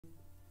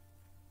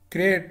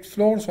create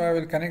floor, so I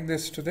will connect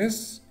this to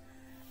this,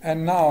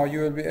 and now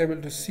you will be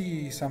able to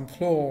see some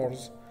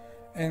floors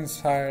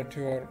inside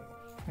your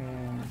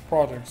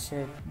project.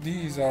 So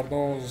these are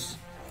those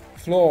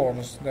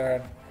floors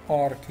that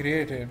are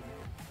created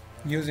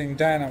using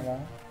Dynamo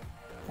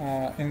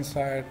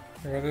inside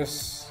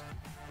this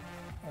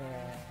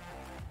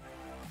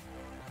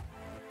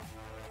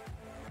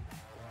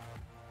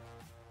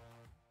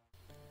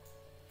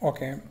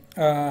okay,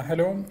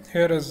 hello,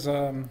 here is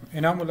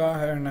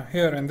Inamullah, and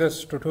here in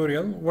this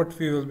tutorial what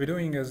we will be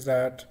doing is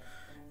that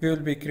we will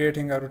be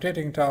creating a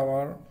rotating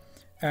tower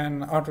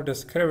and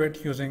Autodesk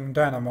Revit using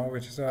Dynamo,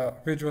 which is a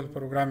visual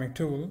programming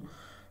tool.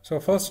 So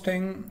first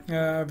thing,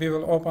 we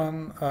will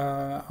open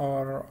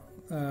our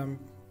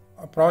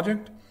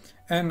project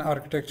and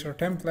architecture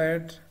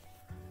template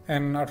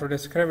in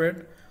Autodesk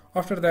Revit.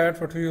 After that,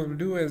 what we will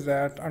do is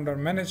that under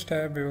Manage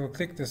tab, we will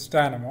click this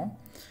Dynamo,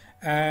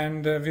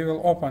 and we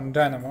will open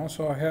Dynamo.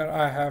 So here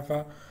I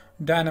have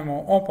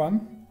Dynamo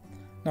open.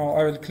 Now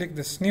I will click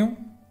this New,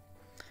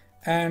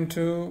 and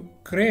to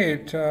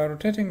create a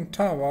rotating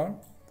tower,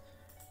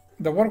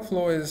 the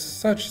workflow is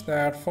such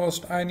that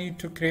first I need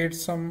to create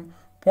some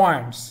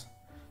points.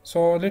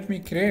 So let me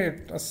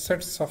create a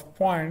set of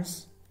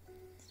points.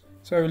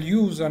 So I will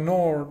use a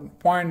node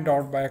point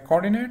dot by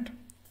coordinate,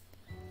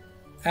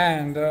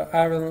 and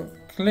I will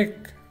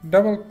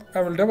double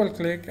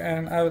click,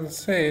 and I will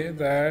say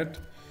that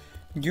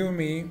give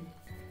me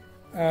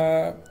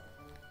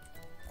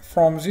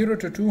from 0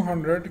 to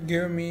 200,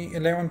 give me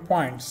 11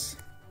 points,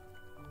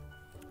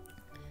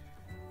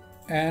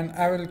 and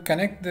I will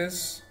connect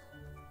this.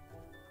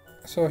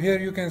 So here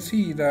you can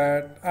see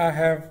that I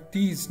have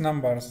these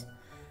numbers,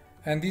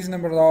 and these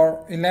numbers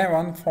are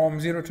 11 from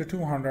 0 to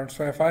 200.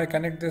 So if I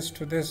connect this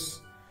to this,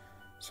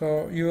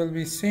 so you will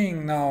be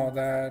seeing now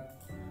that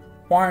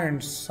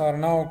points are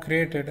now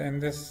created in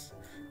this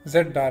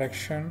Z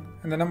direction,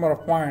 and the number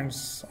of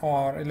points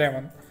are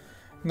 11.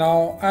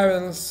 Now I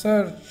will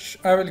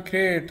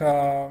create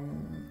a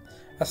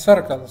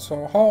circle.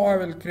 So how I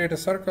will create a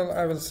circle?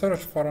 I will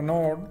search for a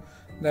node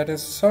that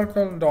is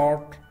circle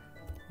dot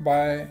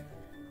by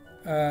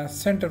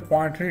center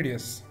point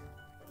radius.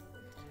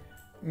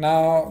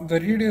 Now the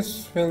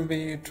radius will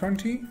be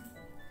 20,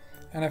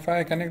 and if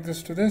I connect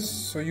this to this,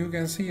 so you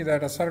can see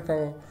that a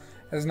circle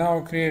is now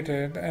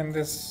created in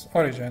this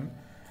origin.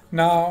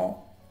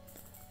 Now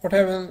what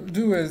I will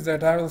do is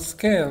that I will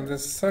scale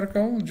this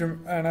circle,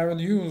 and I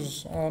will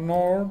use a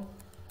node,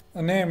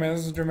 the name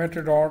is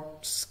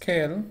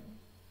geometry.scale.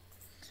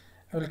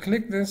 I will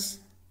click this,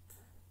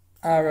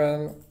 I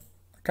will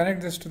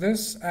connect this to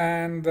this,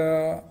 and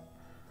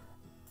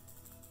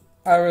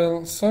I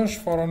will search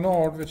for a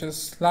node which is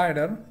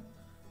slider.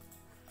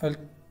 I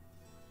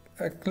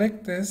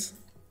click this,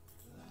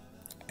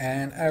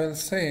 and I will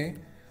say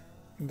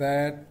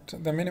that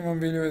the minimum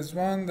value is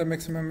 1, the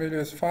maximum value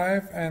is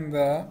 5, and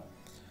the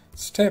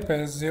step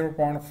is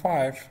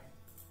 0.5.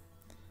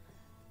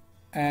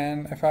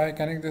 And if I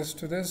connect this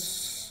to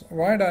this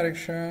Y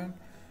direction,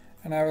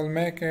 and I will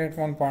make it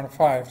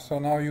 1.5. So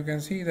now you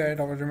can see that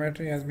our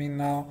geometry has been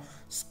now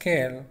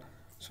scaled.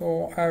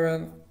 So I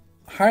will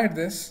hide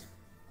this.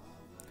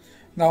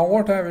 Now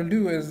what I will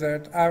do is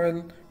that I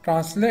will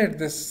translate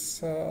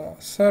this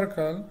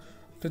circle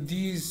to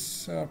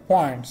these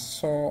points.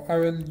 So I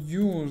will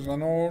use a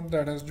node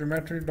that is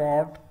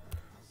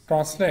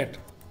geometry.translate.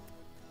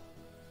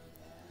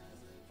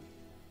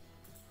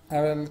 I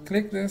will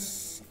click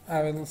this,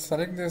 I will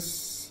select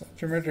this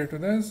geometry to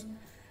this,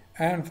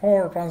 and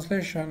for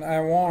translation I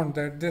want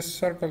that this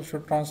circle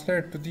should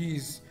translate to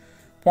these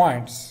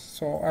points.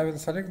 So I will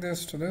select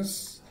this to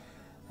this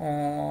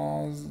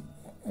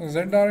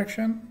Z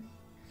direction.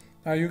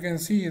 Now you can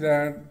see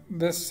that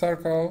this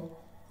circle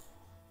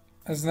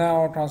is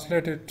now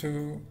translated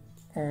to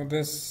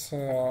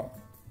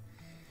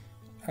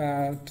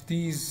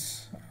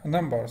these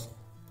numbers.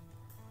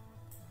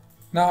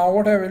 Now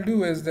what I will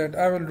do is that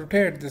I will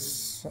rotate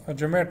this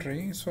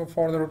geometry. So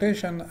for the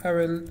rotation I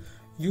will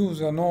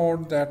use a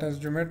node that is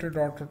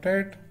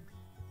geometry.rotate.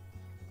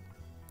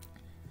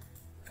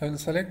 I will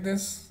select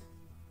this.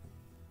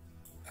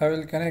 I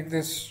will connect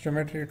this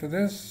geometry to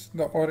this.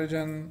 The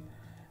origin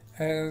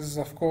is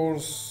of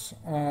course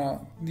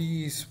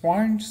these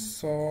points.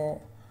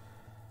 So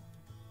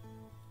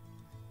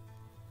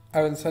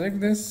I will select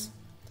this,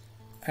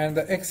 and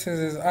the axis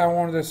is I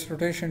want this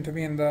rotation to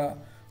be in the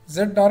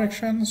Z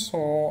direction.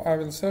 So I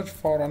will search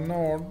for a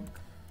node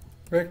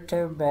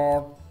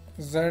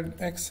vector.z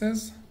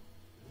axis.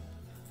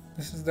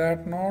 This is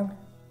that node,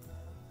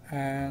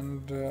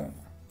 and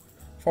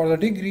for the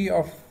degree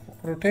of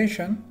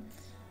rotation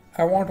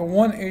I want a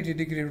 180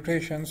 degree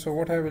rotation. So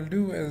what I will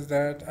do is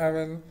that I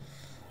will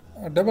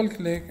double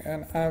click,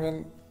 and I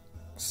will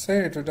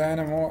say to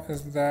Dynamo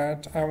is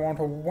that I want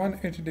a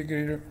 180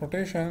 degree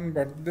rotation,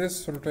 but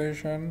this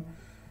rotation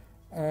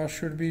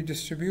should be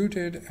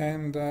distributed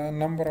in the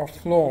number of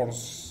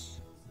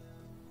floors.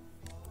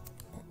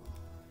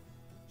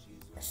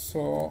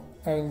 So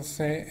I will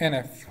say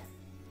NF,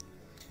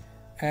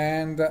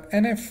 and the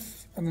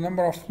NF, the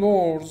number of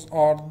floors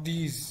are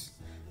these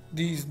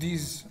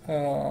these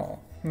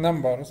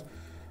numbers.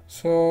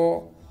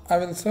 So I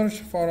will search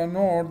for a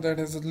node that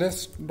is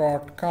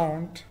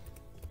list.count,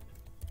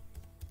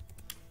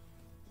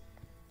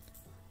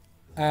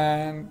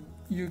 and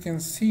you can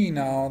see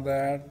now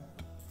that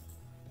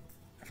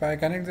if I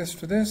connect this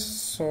to this,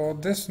 so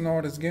this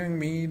node is giving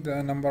me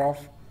the number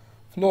of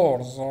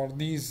floors or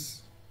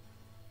these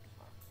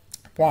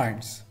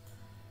points.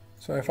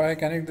 So if I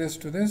connect this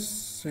to this,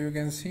 so you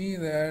can see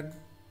that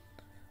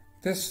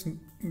this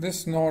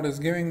node is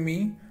giving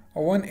me a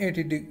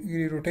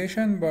 180-degree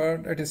rotation,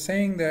 but it is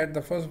saying that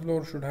the first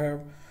floor should have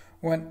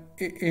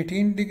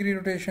 118-degree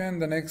rotation,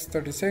 the next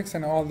 36,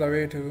 and all the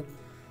way to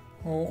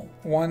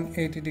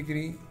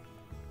 180-degree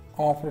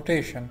of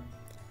rotation.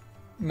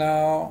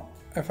 Now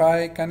if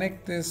I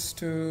connect this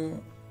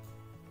to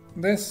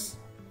this,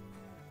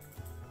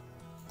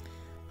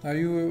 now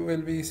you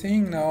will be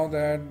seeing now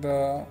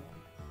that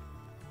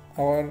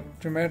our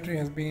geometry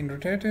has been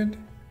rotated.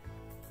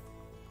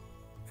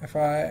 If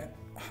I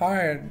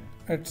hide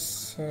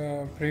its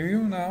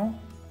preview now,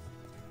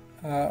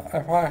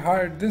 if I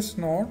hide this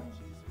node,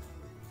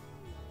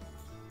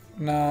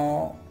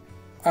 now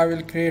I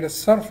will create a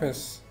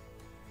surface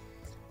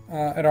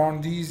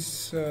around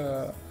these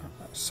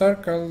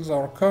circles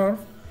or curve,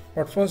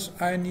 but first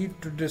I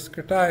need to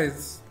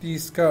discretize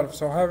these curves.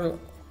 So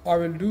I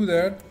will do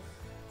that.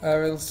 I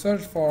will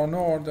search for a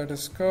node that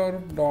is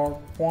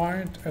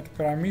curve.point at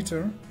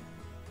parameter,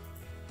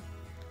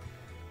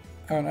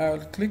 and I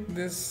will click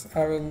this.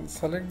 I will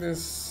select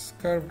this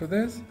curve to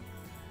this,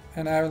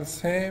 and I will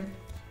say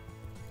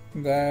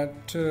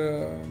that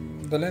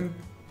the length,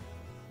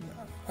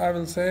 I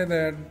will say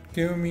that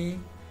give me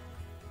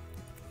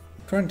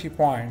 20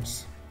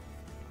 points.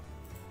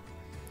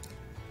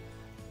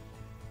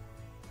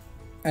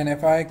 And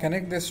if I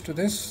connect this to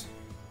this,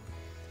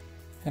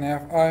 and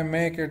if I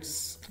make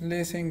its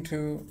lacing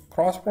to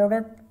cross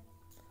product,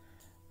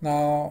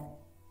 now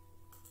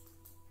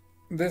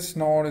this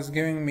node is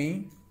giving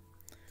me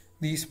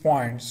these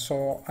points.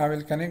 So I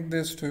will connect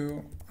this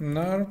to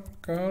nerve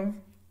curve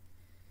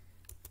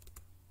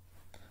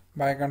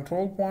by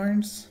control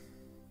points,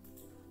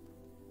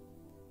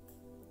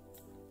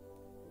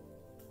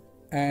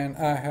 and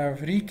I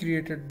have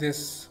recreated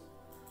this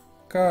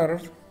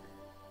curve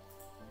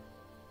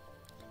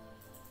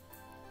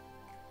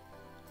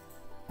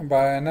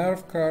by a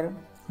nerve curve.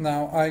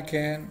 Now I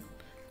can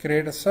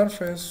create a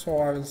surface, so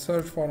I will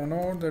search for a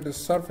node that is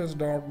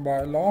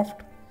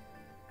surface.byLoft.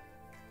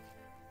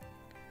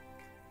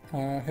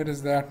 Here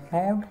is that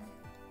node,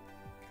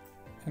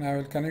 and I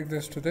will connect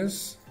this to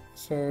this.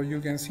 So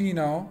you can see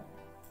now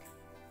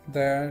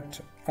that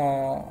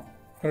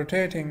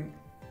rotating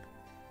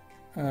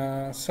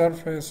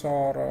surface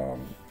or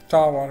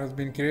tower has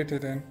been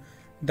created in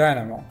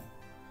Dynamo.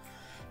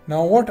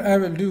 Now what I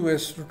will do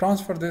is to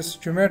transfer this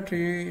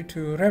geometry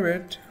to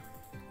Revit.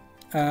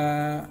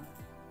 I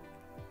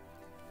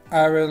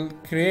will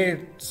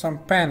create some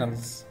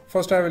panels.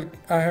 First I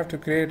have to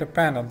create a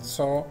panel.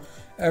 So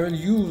I will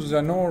use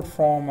a node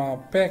from a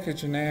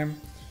package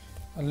named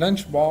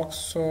Lunchbox.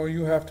 So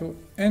you have to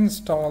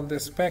install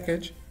this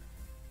package,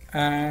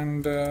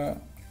 and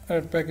that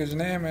package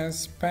name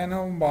is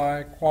panel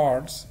by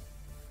quads,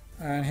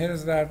 and here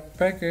is that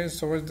package.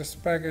 So what this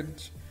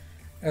package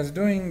is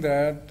doing,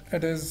 that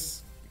it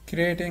is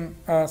creating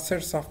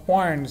sets of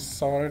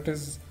points, or it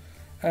is,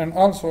 and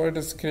also it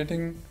is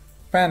creating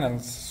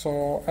panels.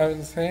 So I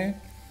will say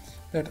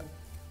that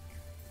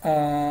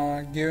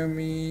give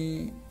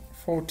me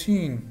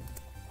 14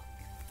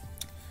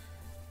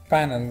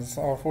 panels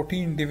or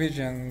 14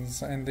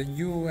 divisions in the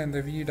U and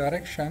the V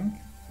direction.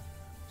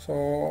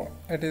 So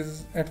it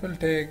will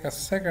take a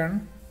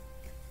second,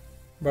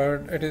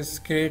 but it is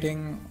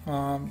creating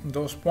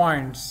those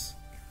points,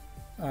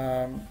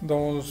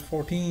 those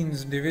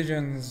 14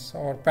 divisions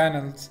or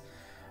panels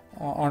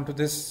onto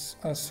this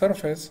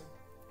surface.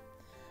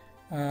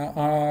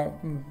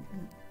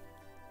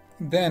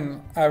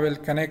 Then I will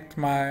connect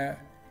my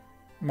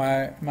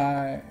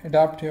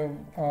adaptive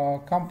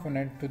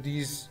component to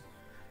these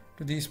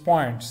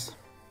points.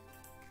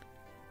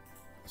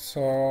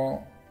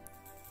 So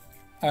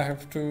I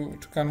have to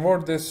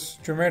convert this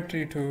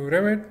geometry to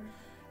Revit.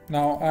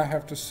 Now I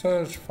have to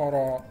search for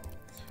a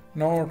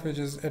node which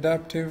is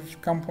adaptive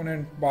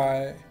component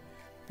by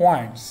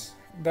points,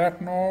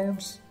 that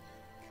nodes,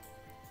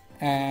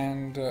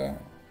 and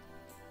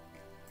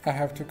I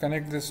have to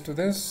connect this to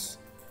this.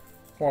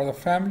 For the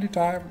family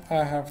type,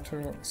 I have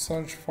to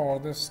search for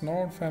this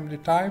node family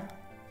type,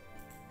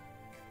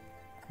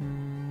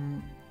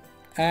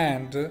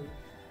 and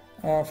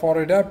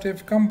for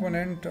adaptive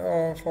component,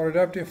 for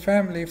adaptive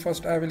family,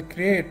 first I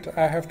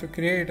have to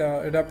create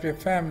a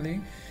adaptive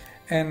family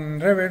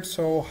in Revit.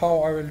 So how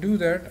I will do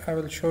that, I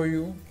will show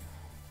you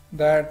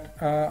that.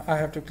 I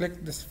have to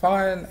click this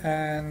file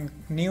and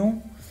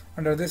new.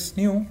 Under this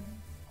new,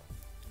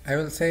 I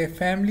will say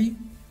family,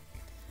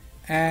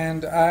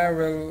 and I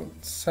will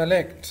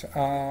select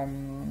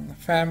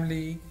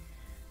family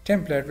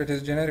template, which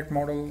is generic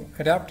model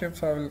adaptive.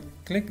 So I will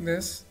click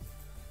this,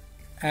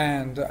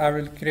 and I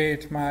will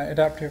create my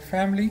adaptive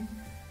family.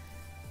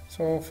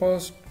 So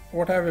first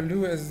what I will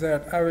do is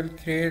that I will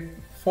create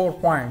 4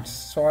 points.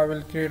 So I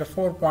will create a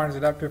 4 points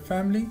adaptive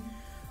family.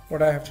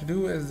 What I have to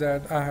do is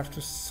that I have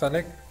to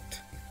select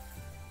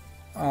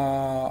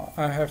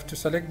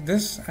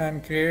this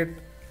and create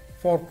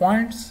 4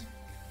 points.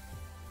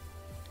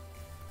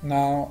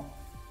 Now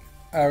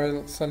I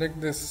will select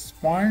these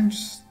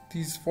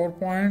 4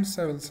 points.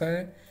 I will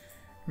say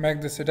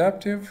make this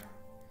adaptive.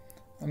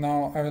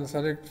 Now I will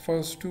select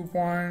first 2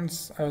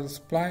 points. I will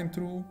spline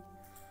through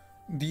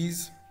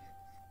these.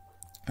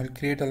 I will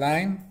create a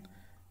line.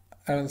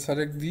 I will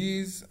select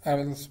these. I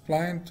will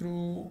spline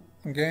through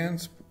again,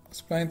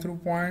 spline through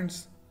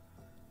points.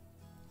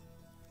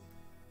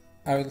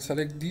 I will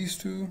select these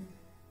 2.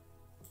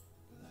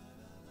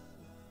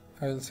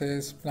 I will say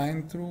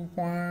spline through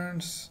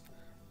points.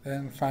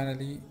 Then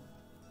finally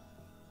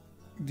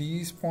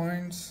these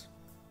points.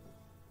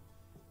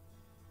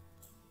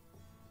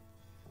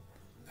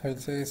 I will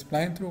say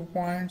spline through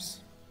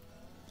points.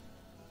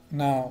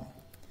 Now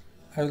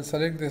I will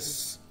select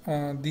these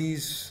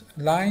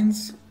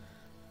lines.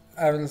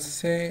 I will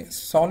say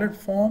solid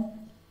form,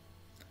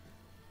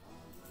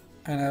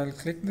 and I will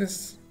click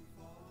this,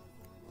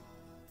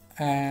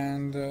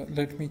 and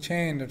let me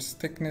change its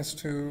thickness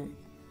to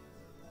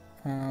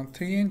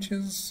 3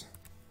 inches.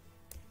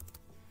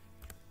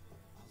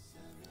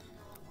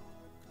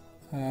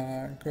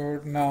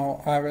 Good.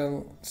 Now I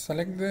will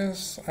select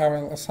this. I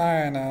will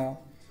assign a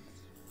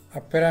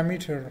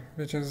parameter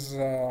which is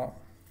a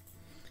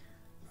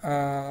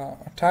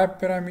type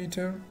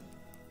parameter.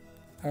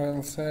 I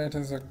will say it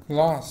is a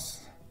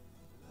glass,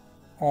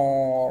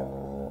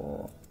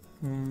 or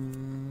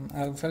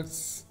I'll say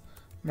it's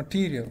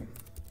material,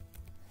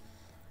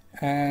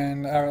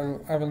 and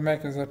I will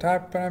make as a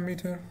type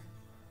parameter.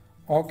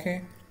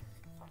 Okay.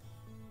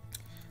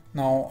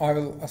 Now I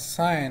will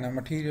assign a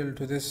material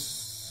to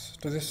this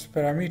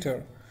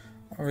parameter,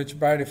 which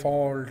by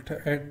default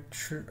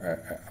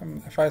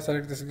if I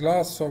select this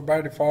glass, so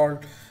by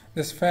default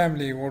this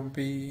family would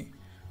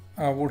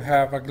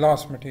have a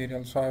glass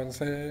material. So I will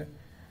say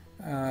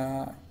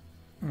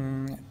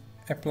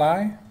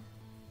apply,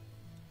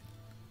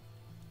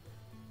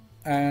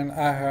 and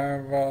I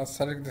have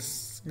select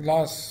this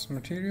glass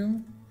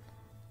material.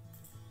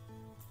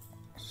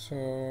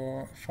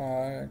 So if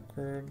I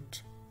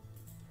could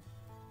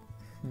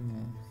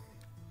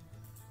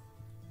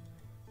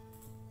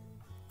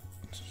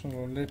so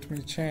let me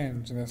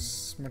change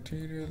this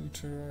material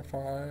to, if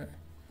I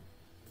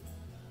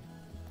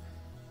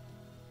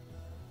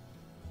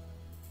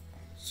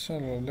so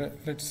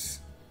let's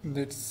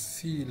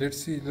see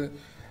this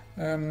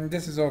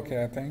is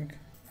okay, I think.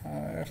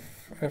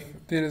 If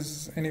there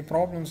is any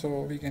problem,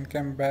 so we can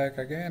come back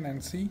again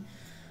and see.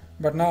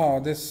 But now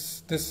the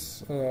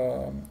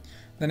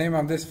name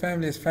of this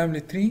family is family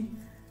 3,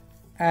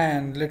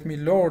 and let me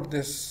load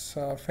this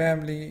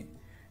family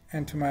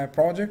into my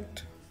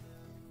project,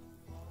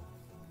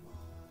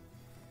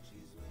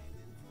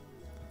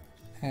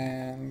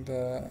 and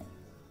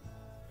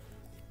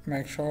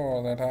make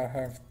sure that I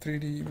have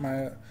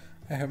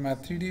I have my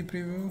 3D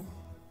preview.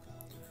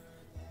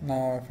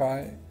 Now if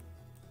I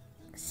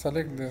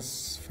select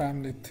this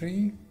family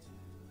 3,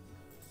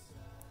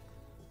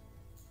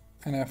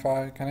 and if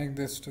I connect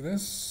this to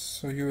this,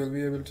 so you will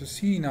be able to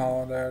see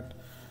now that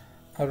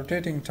a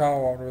rotating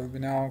tower will be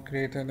now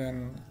created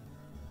in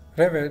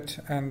Revit,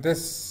 and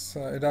this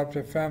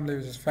adaptive family,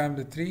 which is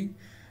family 3,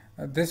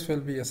 this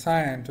will be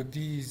assigned to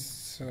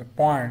these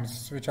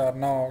points which are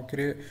now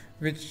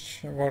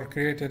which were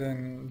created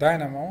in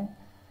Dynamo,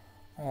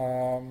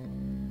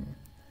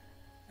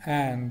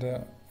 and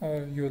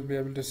you will be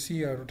able to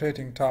see a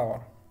rotating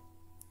tower.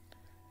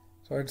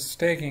 So it's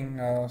taking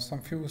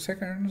some few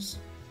seconds.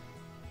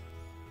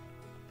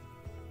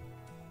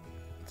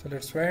 So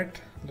let's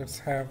wait. Let's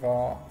have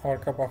our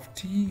cup of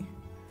tea.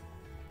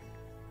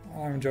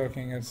 I'm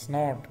joking, it's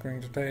not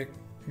going to take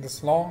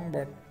this long,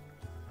 but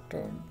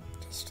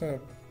just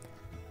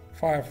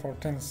 5 or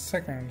 10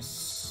 seconds.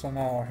 So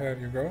now here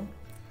you go.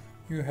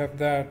 You have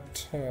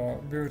that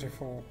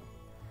beautiful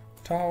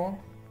tower.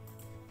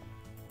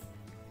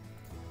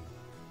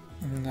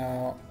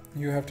 Now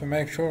you have to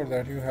make sure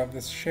that you have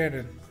this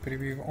shaded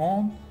preview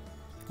on.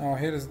 Now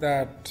here is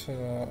that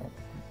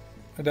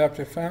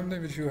adaptive family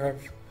which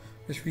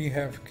we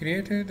have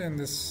created in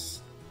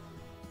this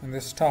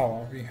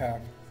tower we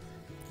have.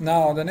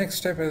 Now the next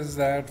step is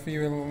that we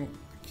will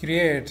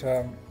create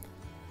a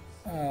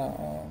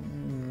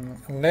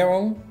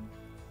level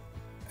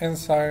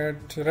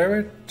inside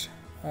Revit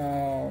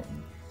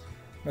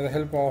with the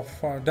help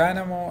of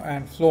Dynamo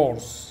and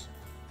floors.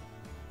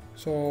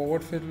 So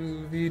what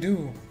will we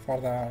do for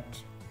that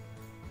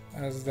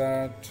is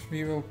that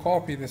we will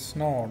copy this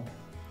node.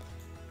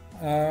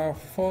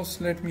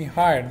 First let me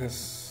hide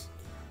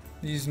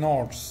these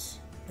nodes,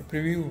 the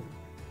preview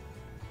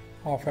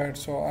of it.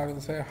 So I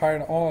will say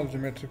hide all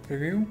geometric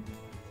preview,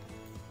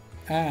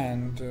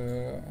 and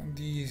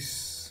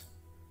these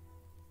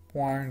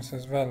points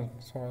as well.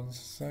 So I'll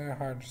say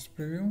hide this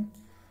preview.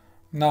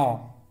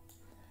 Now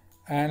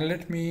and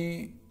let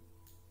me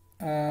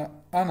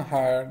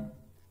unhide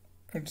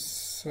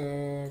its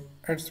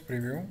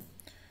preview,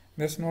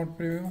 this node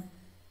preview.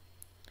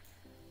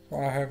 So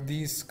I have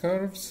these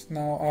curves.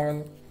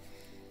 Now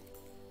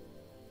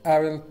I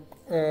will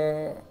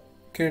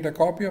create a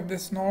copy of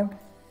this node.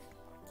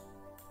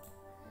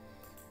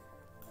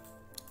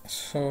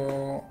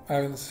 So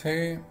I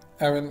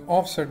will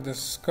offset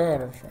this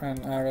curve,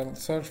 and I will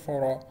search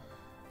for a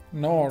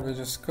node which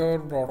is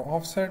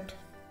curve.offset,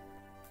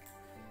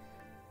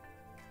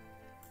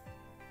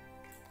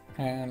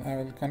 and I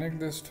will connect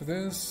this to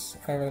this.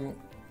 I will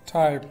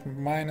type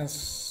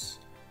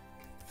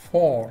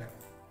 -4,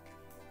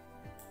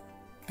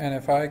 and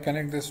if I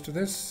connect this to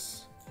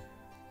this,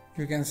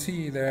 you can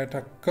see that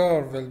a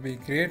curve will be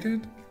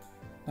created.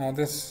 Now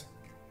these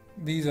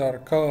are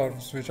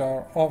curves which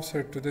are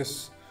offset to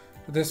this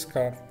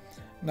curve.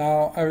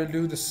 Now I will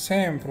do the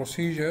same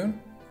procedure,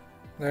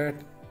 that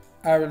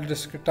I will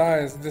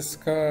discretize this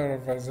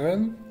curve as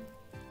well,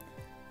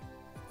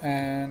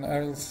 and I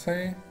will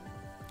say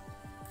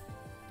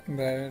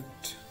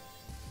that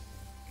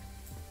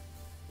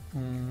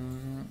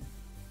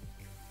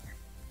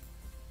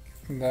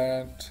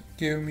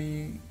give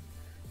me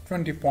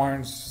 20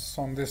 points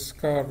on this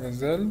curve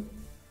as well.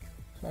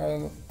 So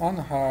I'll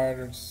unhide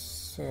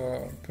its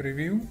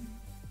preview,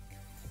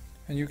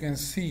 and you can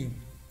see,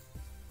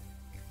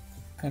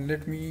 and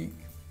let me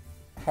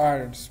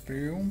hide its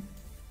preview.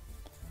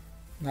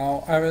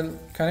 Now I will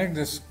connect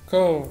this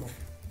curve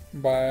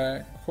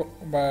by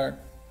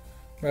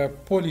a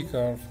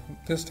polycurve.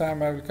 This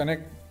time I will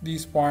connect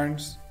these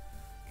points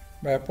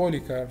by a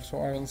polycurve.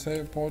 So I will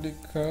say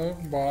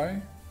polycurve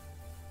by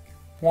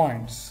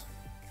points.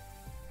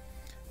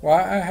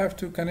 Why I have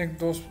to connect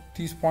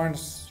these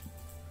points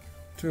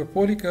to a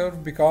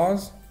polycurve?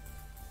 Because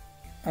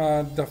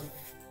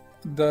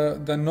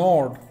the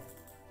node,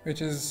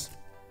 which is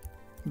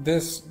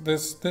this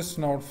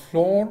node,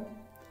 floor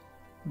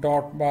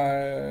dot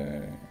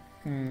by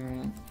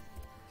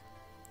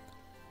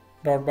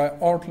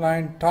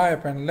outline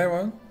type and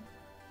level,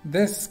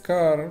 this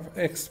curve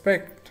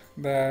expect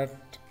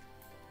that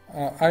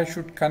I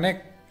should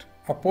connect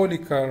a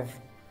polycurve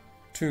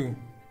to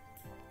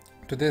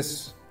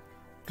this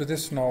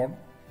node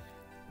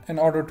in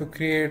order to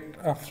create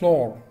a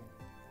floor.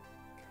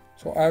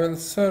 So I will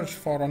search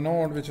for a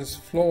node which is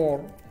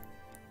floor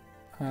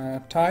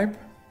type.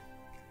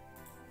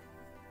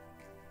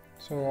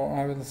 So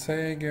I will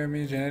say give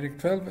me generic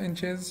 12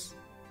 inches,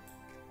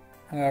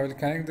 and I will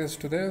connect this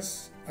to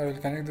this. I will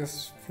connect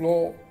this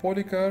floor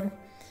polycurve,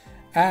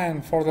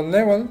 and for the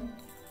level,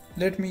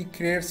 let me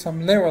create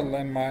some level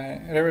in my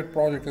Revit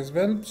project as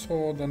well.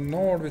 So the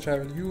node which I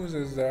will use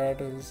is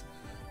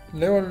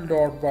level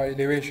dot by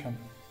elevation,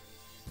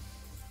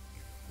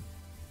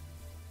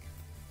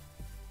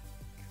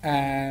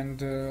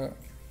 and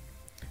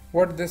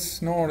what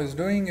this node is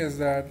doing is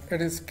that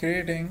it is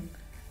creating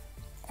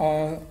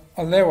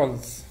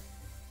levels.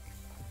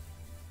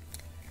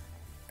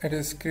 It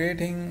is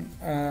creating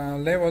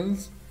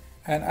levels,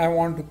 and I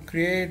want to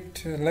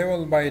create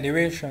level by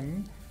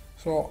elevation.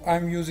 So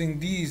I'm using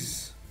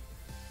these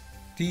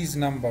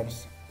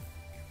numbers.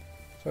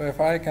 So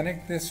if I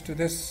connect this to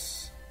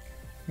this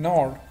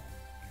node,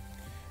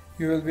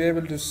 you will be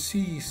able to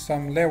see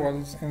some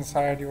levels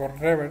inside your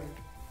Revit,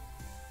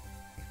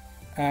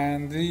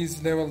 and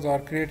these levels are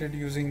created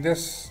using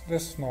this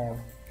node.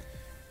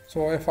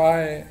 So if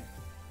I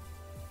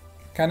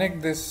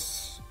connect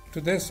this to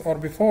this, or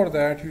before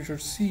that, you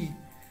should see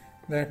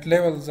that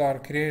levels are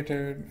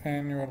created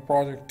in your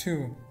project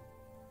too,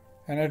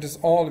 and it is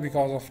all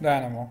because of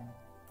Dynamo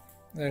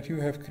that you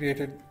have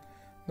created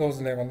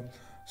those levels.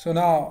 So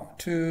now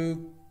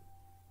to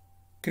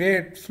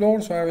create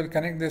floor, so I will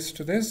connect this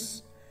to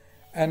this,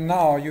 and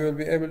now you will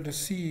be able to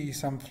see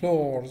some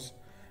floors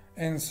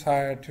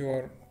inside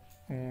your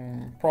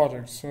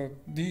project. So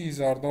these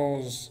are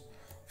those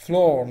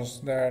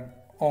floors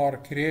that are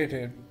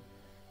created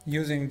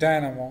using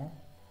Dynamo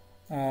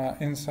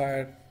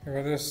inside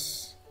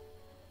this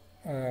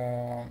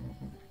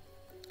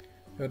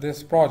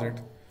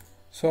project.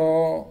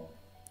 So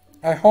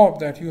I hope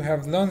that you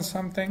have learned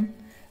something.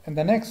 In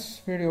the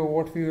next video,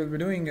 what we will be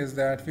doing is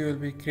that we will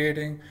be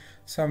creating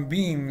some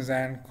beams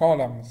and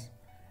columns,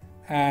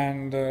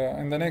 and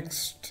in the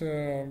next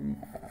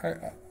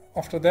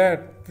after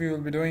that we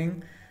will be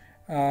doing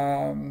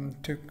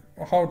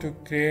how to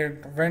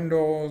create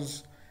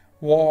windows,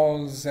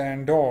 walls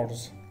and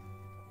doors.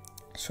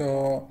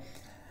 So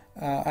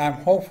I'm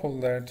hopeful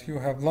that you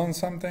have learned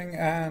something,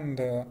 and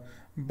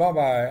bye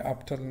bye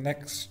up till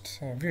next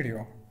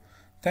video.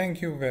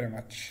 Thank you very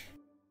much.